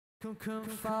Come far,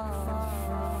 come far,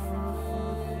 come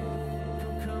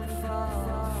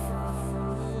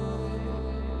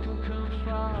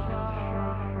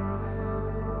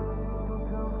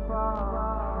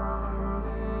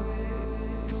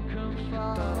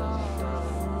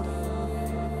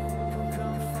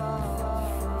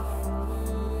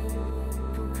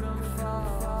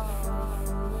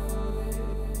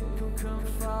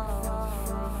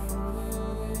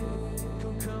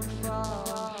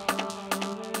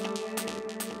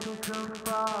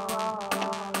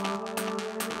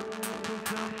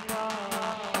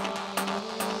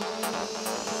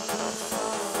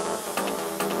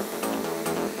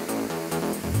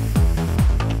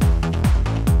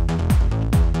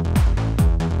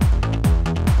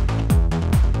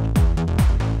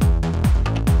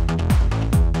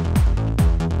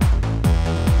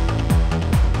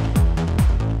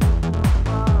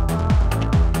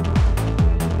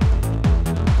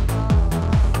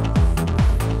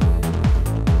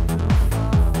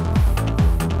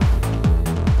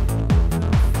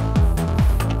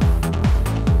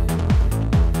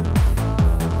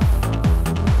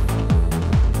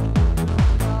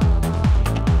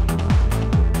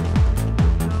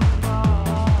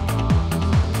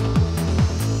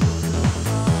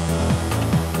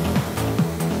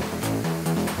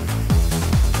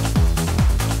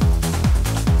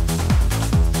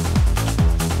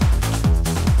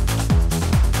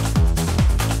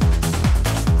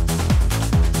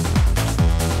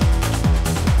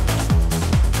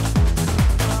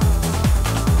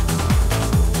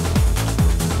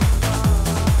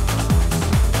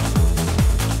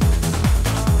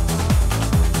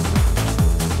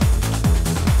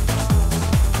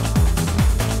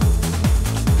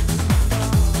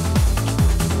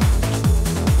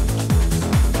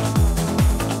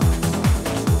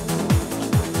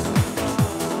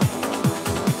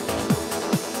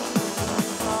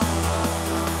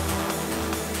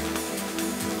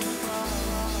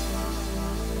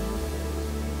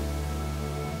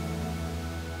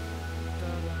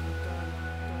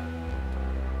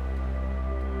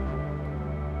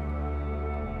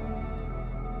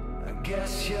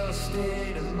Guess your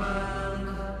state of mind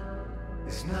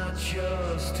is not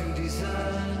yours to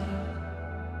design,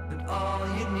 and all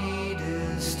you need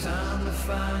is time to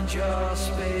find your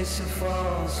space and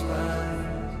false line.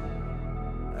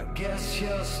 I guess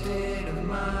your state of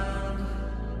mind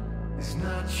is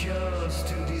not yours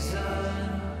to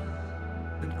design,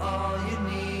 and all you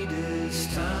need is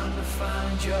time to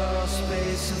find your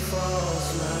space and false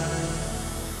line.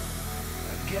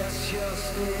 I guess your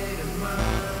state of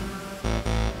mind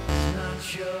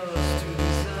yours to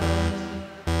design.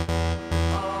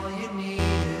 All you need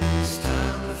is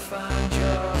time to find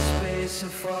your space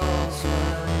and false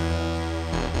line.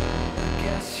 I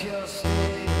guess your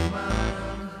state